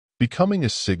Becoming a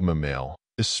Sigma male,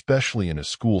 especially in a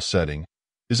school setting,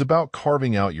 is about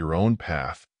carving out your own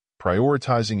path,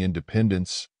 prioritizing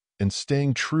independence, and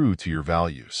staying true to your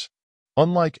values.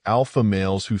 Unlike alpha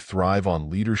males who thrive on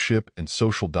leadership and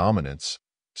social dominance,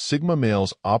 Sigma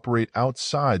males operate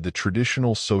outside the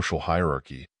traditional social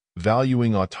hierarchy,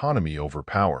 valuing autonomy over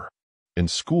power. In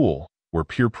school, where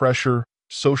peer pressure,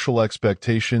 social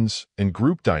expectations, and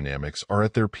group dynamics are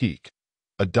at their peak,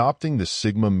 adopting the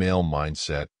Sigma male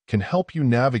mindset can help you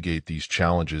navigate these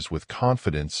challenges with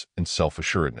confidence and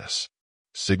self-assuredness.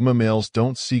 Sigma males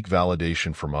don't seek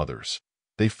validation from others.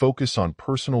 They focus on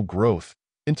personal growth,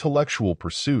 intellectual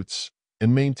pursuits,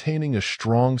 and maintaining a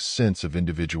strong sense of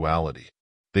individuality.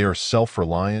 They are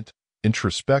self-reliant,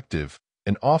 introspective,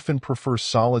 and often prefer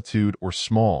solitude or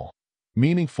small,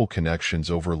 meaningful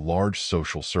connections over large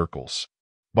social circles.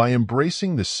 By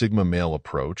embracing the Sigma male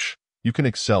approach, you can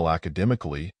excel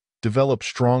academically, develop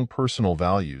strong personal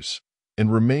values,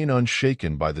 and remain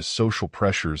unshaken by the social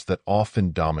pressures that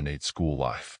often dominate school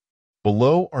life.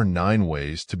 Below are 9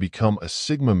 ways to become a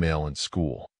Sigma male in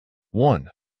school.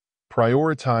 1.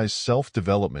 Prioritize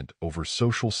self-development over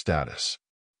social status.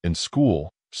 In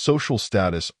school, social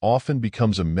status often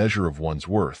becomes a measure of one's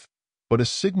worth, but a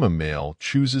Sigma male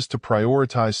chooses to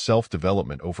prioritize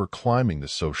self-development over climbing the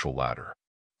social ladder.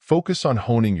 Focus on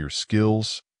honing your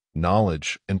skills,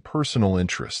 knowledge, and personal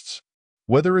interests.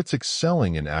 Whether it's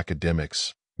excelling in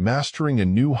academics, mastering a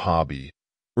new hobby,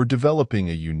 or developing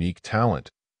a unique talent,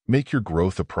 make your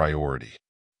growth a priority.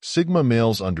 Sigma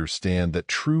males understand that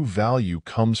true value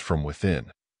comes from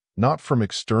within, not from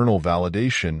external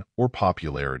validation or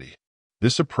popularity.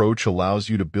 This approach allows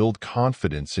you to build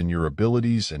confidence in your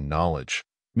abilities and knowledge,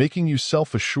 making you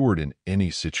self-assured in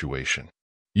any situation.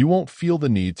 You won't feel the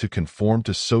need to conform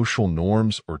to social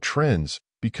norms or trends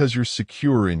because you're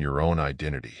secure in your own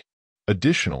identity.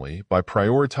 Additionally, by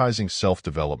prioritizing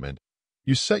self-development,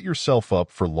 you set yourself up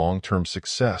for long-term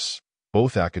success,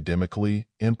 both academically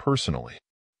and personally.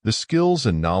 The skills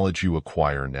and knowledge you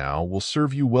acquire now will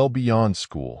serve you well beyond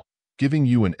school, giving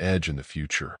you an edge in the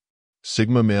future.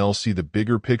 Sigma males see the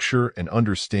bigger picture and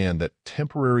understand that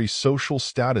temporary social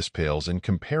status pales in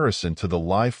comparison to the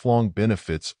lifelong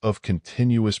benefits of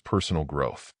continuous personal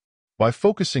growth. By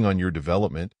focusing on your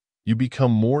development, you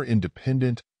become more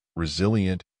independent,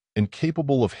 resilient, and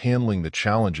capable of handling the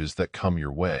challenges that come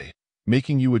your way,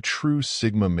 making you a true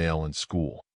Sigma male in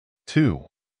school. 2.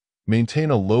 Maintain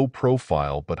a low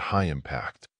profile but high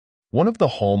impact. One of the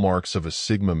hallmarks of a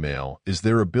Sigma male is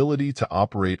their ability to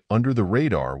operate under the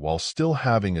radar while still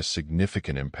having a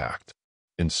significant impact.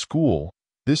 In school,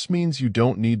 this means you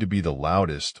don't need to be the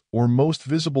loudest or most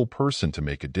visible person to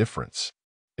make a difference.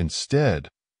 Instead,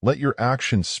 let your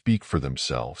actions speak for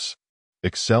themselves.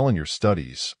 Excel in your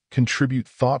studies, contribute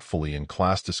thoughtfully in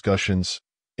class discussions,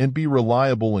 and be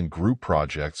reliable in group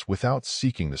projects without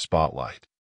seeking the spotlight.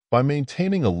 By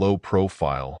maintaining a low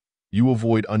profile, you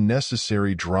avoid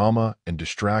unnecessary drama and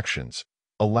distractions,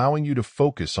 allowing you to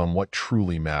focus on what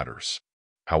truly matters.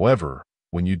 However,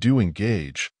 when you do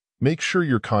engage, make sure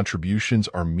your contributions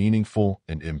are meaningful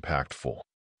and impactful.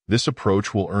 This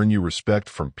approach will earn you respect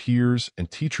from peers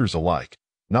and teachers alike,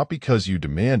 not because you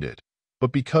demand it,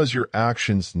 but because your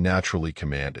actions naturally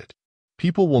command it.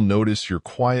 People will notice your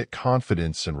quiet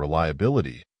confidence and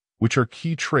reliability, which are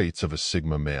key traits of a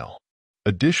Sigma male.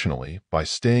 Additionally, by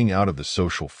staying out of the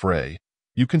social fray,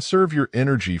 you conserve your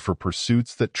energy for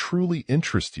pursuits that truly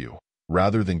interest you,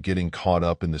 rather than getting caught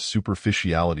up in the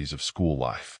superficialities of school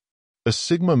life. A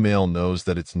Sigma male knows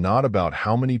that it's not about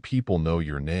how many people know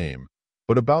your name,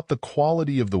 but about the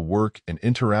quality of the work and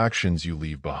interactions you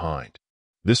leave behind.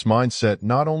 This mindset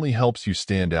not only helps you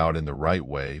stand out in the right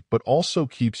way, but also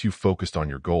keeps you focused on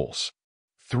your goals.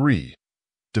 3.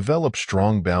 Develop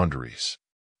strong boundaries.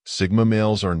 Sigma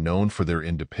males are known for their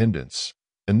independence,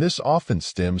 and this often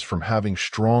stems from having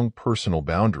strong personal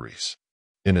boundaries.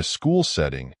 In a school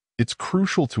setting, it's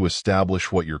crucial to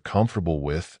establish what you're comfortable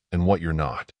with and what you're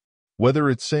not.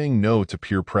 Whether it's saying no to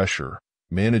peer pressure,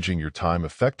 managing your time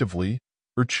effectively,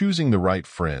 or choosing the right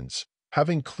friends,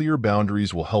 having clear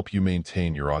boundaries will help you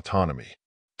maintain your autonomy.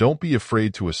 Don't be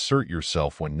afraid to assert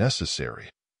yourself when necessary.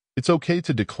 It's okay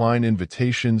to decline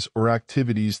invitations or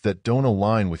activities that don't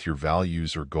align with your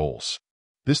values or goals.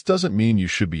 This doesn't mean you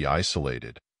should be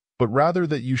isolated, but rather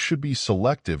that you should be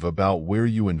selective about where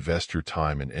you invest your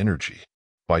time and energy.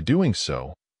 By doing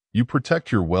so, you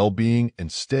protect your well-being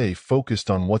and stay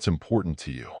focused on what's important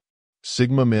to you.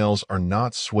 Sigma males are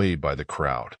not swayed by the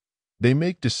crowd. They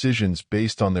make decisions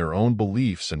based on their own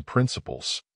beliefs and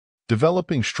principles.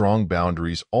 Developing strong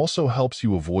boundaries also helps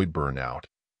you avoid burnout,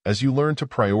 as you learn to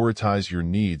prioritize your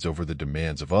needs over the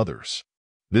demands of others.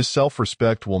 This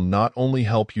self-respect will not only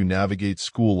help you navigate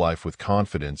school life with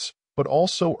confidence, but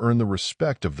also earn the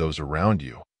respect of those around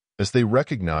you, as they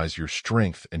recognize your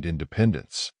strength and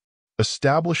independence.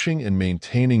 Establishing and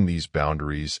maintaining these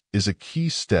boundaries is a key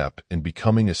step in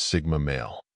becoming a Sigma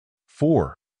male.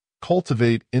 4.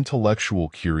 Cultivate intellectual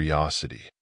curiosity.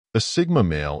 A Sigma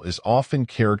male is often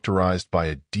characterized by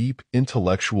a deep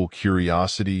intellectual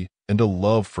curiosity and a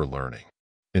love for learning.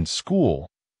 In school,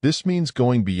 this means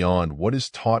going beyond what is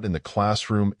taught in the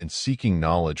classroom and seeking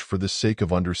knowledge for the sake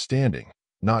of understanding,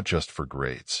 not just for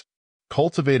grades.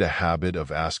 Cultivate a habit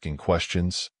of asking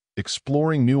questions,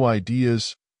 exploring new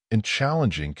ideas, and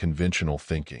challenging conventional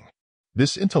thinking.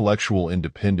 This intellectual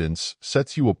independence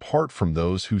sets you apart from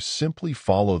those who simply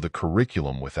follow the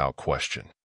curriculum without question.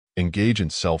 Engage in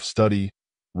self-study,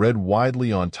 read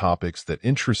widely on topics that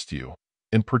interest you,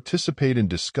 and participate in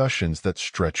discussions that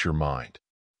stretch your mind.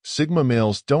 Sigma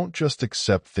males don't just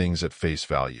accept things at face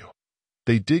value.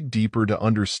 They dig deeper to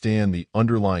understand the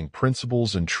underlying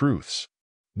principles and truths.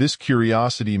 This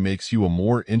curiosity makes you a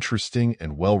more interesting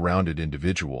and well-rounded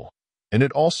individual, and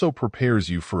it also prepares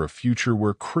you for a future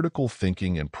where critical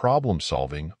thinking and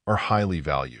problem-solving are highly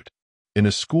valued. In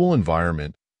a school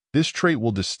environment, this trait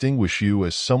will distinguish you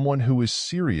as someone who is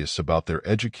serious about their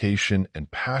education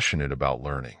and passionate about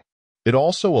learning. It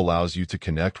also allows you to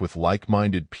connect with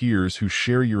like-minded peers who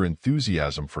share your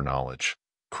enthusiasm for knowledge,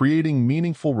 creating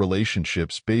meaningful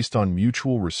relationships based on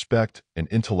mutual respect and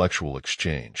intellectual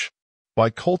exchange. By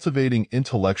cultivating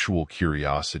intellectual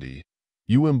curiosity,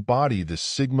 you embody the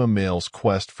Sigma male's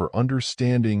quest for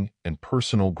understanding and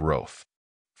personal growth.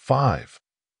 5.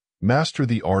 Master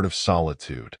the art of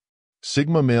solitude.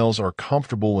 Sigma males are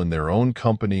comfortable in their own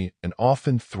company and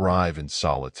often thrive in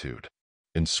solitude.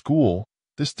 In school,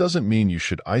 this doesn't mean you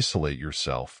should isolate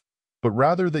yourself, but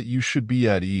rather that you should be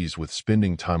at ease with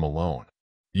spending time alone.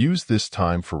 Use this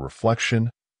time for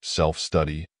reflection,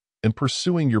 self-study, and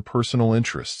pursuing your personal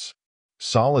interests.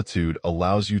 Solitude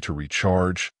allows you to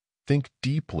recharge, think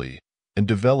deeply, and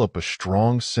develop a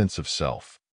strong sense of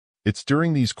self. It's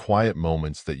during these quiet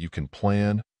moments that you can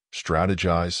plan,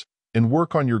 strategize, and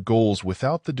work on your goals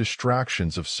without the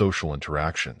distractions of social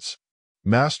interactions.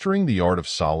 Mastering the art of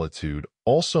solitude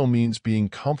also means being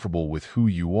comfortable with who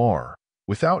you are,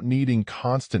 without needing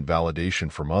constant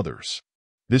validation from others.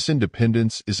 This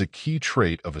independence is a key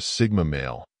trait of a Sigma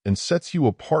male and sets you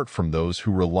apart from those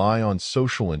who rely on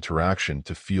social interaction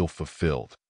to feel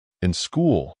fulfilled. In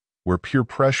school, where peer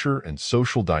pressure and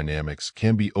social dynamics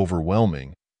can be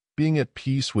overwhelming, being at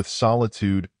peace with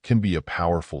solitude can be a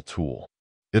powerful tool.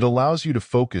 It allows you to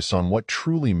focus on what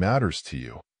truly matters to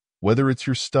you, whether it's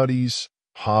your studies,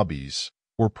 hobbies,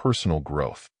 or personal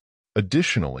growth.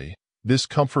 Additionally, this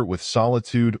comfort with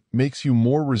solitude makes you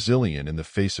more resilient in the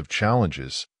face of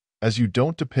challenges, as you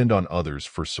don't depend on others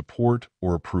for support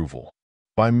or approval.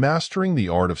 By mastering the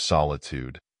art of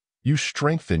solitude, you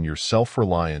strengthen your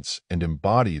self-reliance and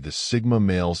embody the Sigma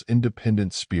male's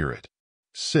independent spirit.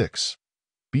 6.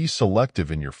 Be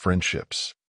selective in your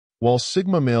friendships. While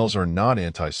Sigma males are not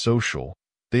antisocial,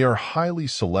 they are highly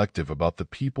selective about the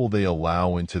people they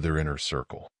allow into their inner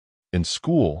circle. In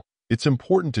school, it's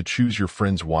important to choose your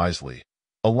friends wisely,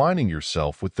 aligning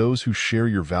yourself with those who share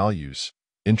your values,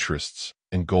 interests,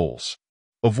 and goals.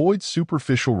 Avoid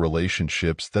superficial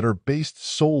relationships that are based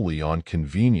solely on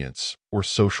convenience or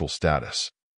social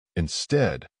status.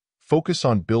 Instead, focus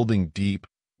on building deep,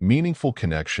 meaningful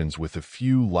connections with a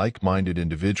few like-minded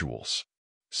individuals.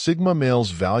 Sigma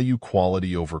males value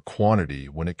quality over quantity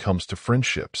when it comes to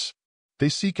friendships. They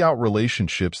seek out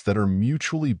relationships that are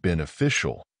mutually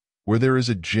beneficial, where there is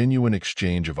a genuine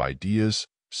exchange of ideas,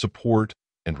 support,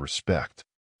 and respect.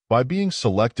 By being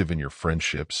selective in your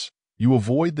friendships, you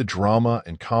avoid the drama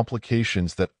and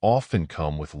complications that often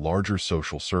come with larger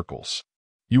social circles.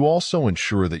 You also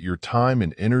ensure that your time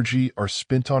and energy are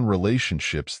spent on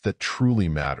relationships that truly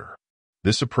matter.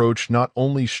 This approach not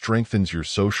only strengthens your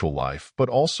social life, but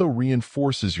also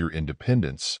reinforces your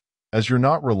independence, as you're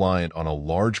not reliant on a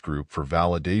large group for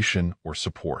validation or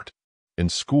support. In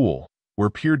school,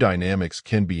 where peer dynamics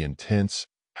can be intense,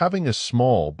 having a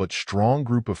small but strong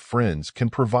group of friends can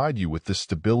provide you with the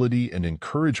stability and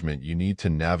encouragement you need to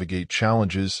navigate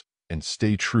challenges and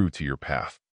stay true to your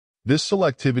path. This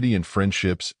selectivity in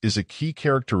friendships is a key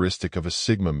characteristic of a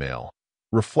Sigma male,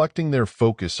 reflecting their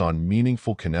focus on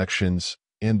meaningful connections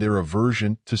and their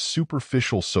aversion to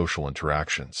superficial social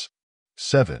interactions.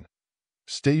 7.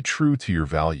 Stay true to your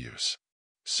values.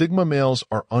 Sigma males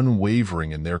are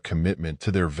unwavering in their commitment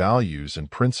to their values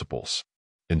and principles.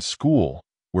 In school,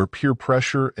 where peer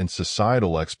pressure and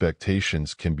societal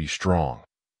expectations can be strong,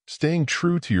 staying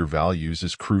true to your values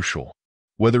is crucial.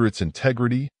 Whether it's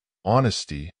integrity,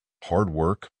 honesty, hard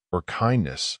work, or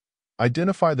kindness,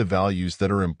 identify the values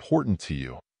that are important to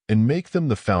you and make them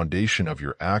the foundation of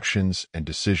your actions and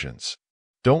decisions.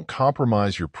 Don't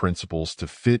compromise your principles to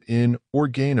fit in or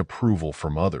gain approval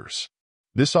from others.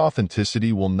 This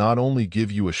authenticity will not only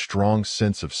give you a strong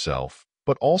sense of self,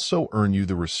 but also earn you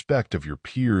the respect of your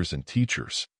peers and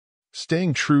teachers.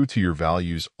 Staying true to your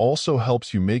values also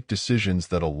helps you make decisions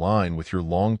that align with your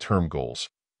long-term goals,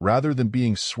 rather than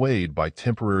being swayed by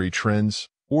temporary trends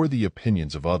or the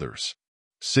opinions of others.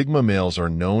 Sigma males are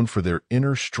known for their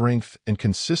inner strength and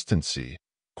consistency,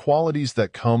 qualities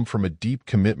that come from a deep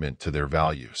commitment to their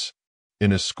values.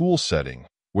 In a school setting,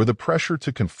 where the pressure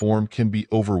to conform can be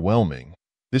overwhelming,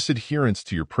 this adherence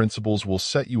to your principles will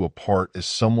set you apart as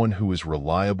someone who is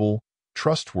reliable,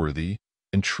 trustworthy,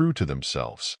 and true to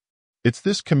themselves. It's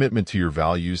this commitment to your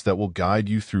values that will guide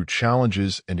you through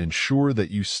challenges and ensure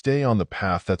that you stay on the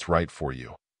path that's right for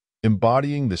you,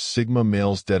 embodying the Sigma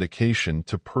male's dedication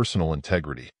to personal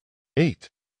integrity. 8.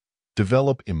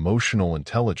 Develop emotional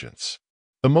intelligence.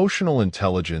 Emotional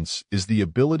intelligence is the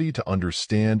ability to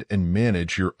understand and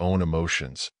manage your own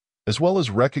emotions, as well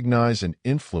as recognize and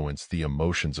influence the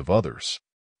emotions of others.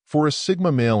 For a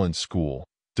Sigma male in school,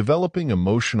 developing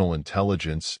emotional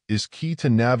intelligence is key to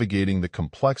navigating the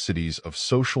complexities of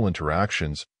social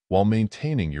interactions while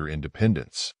maintaining your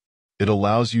independence. It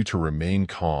allows you to remain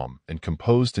calm and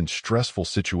composed in stressful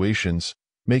situations,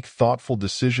 make thoughtful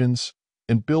decisions,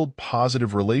 and build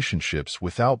positive relationships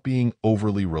without being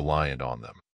overly reliant on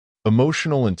them.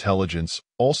 Emotional intelligence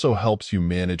also helps you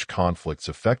manage conflicts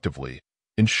effectively,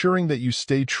 ensuring that you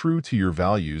stay true to your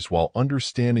values while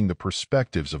understanding the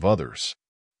perspectives of others.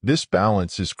 This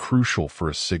balance is crucial for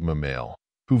a Sigma male,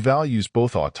 who values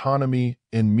both autonomy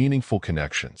and meaningful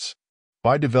connections.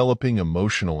 By developing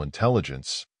emotional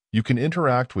intelligence, you can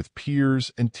interact with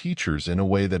peers and teachers in a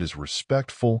way that is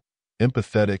respectful,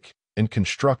 empathetic, and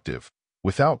constructive,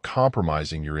 without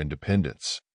compromising your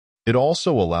independence. It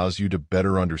also allows you to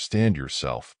better understand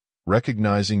yourself,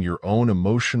 recognizing your own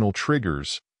emotional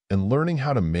triggers and learning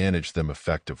how to manage them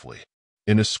effectively.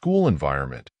 In a school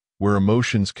environment where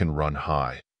emotions can run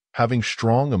high, having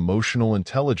strong emotional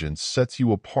intelligence sets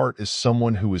you apart as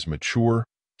someone who is mature,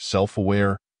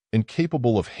 self-aware, and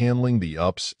capable of handling the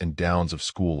ups and downs of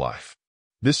school life.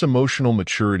 This emotional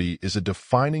maturity is a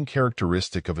defining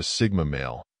characteristic of a Sigma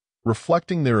male,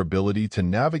 reflecting their ability to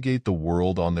navigate the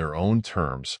world on their own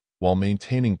terms while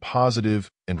maintaining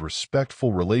positive and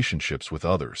respectful relationships with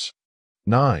others.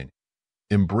 9.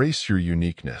 Embrace your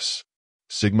uniqueness.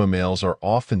 Sigma males are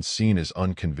often seen as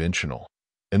unconventional,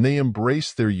 and they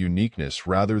embrace their uniqueness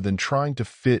rather than trying to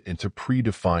fit into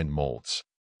predefined molds.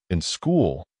 In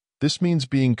school, this means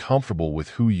being comfortable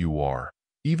with who you are,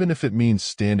 even if it means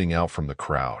standing out from the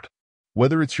crowd.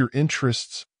 Whether it's your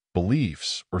interests,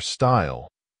 beliefs, or style,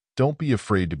 don't be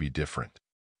afraid to be different.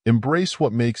 Embrace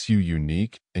what makes you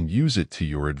unique and use it to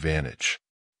your advantage.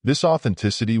 This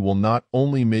authenticity will not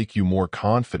only make you more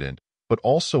confident, but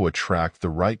also attract the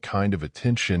right kind of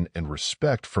attention and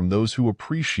respect from those who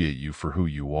appreciate you for who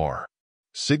you are.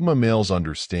 Sigma males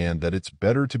understand that it's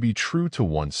better to be true to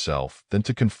oneself than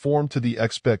to conform to the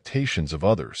expectations of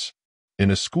others.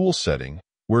 In a school setting,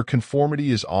 where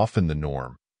conformity is often the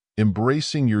norm,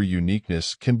 embracing your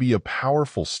uniqueness can be a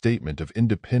powerful statement of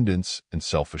independence and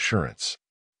self-assurance.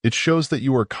 It shows that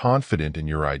you are confident in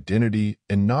your identity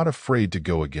and not afraid to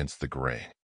go against the grain.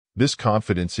 This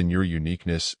confidence in your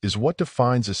uniqueness is what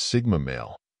defines a Sigma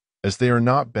male, as they are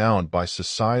not bound by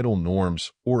societal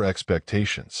norms or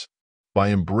expectations.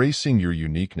 By embracing your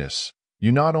uniqueness,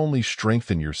 you not only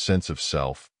strengthen your sense of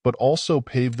self, but also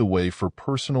pave the way for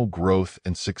personal growth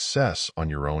and success on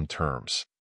your own terms.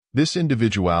 This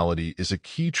individuality is a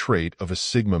key trait of a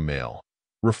Sigma male,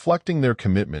 reflecting their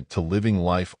commitment to living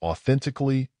life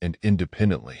authentically and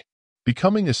independently.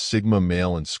 Becoming a Sigma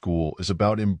male in school is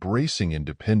about embracing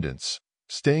independence,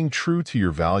 staying true to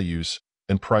your values,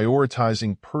 and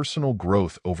prioritizing personal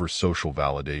growth over social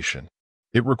validation.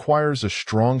 It requires a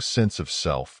strong sense of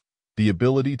self, the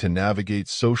ability to navigate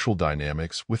social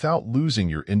dynamics without losing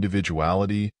your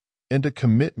individuality, and a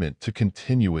commitment to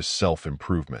continuous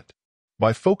self-improvement.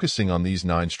 By focusing on these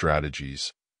 9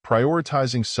 strategies,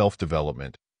 prioritizing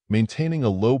self-development, maintaining a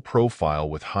low profile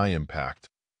with high impact,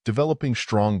 developing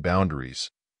strong boundaries,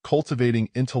 cultivating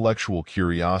intellectual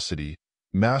curiosity,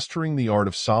 mastering the art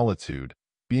of solitude,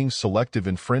 being selective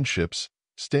in friendships,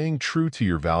 staying true to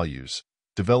your values,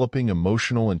 developing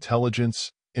emotional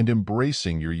intelligence, and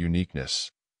embracing your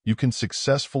uniqueness, you can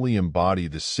successfully embody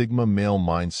the Sigma male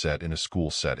mindset in a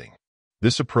school setting.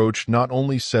 This approach not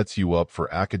only sets you up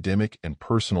for academic and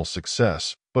personal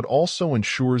success, but also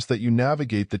ensures that you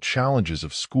navigate the challenges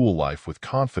of school life with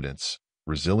confidence,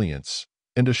 resilience,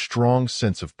 and a strong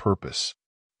sense of purpose.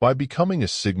 By becoming a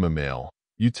Sigma male,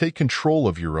 you take control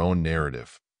of your own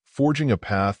narrative, forging a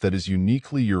path that is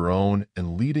uniquely your own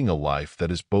and leading a life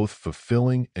that is both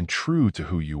fulfilling and true to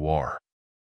who you are.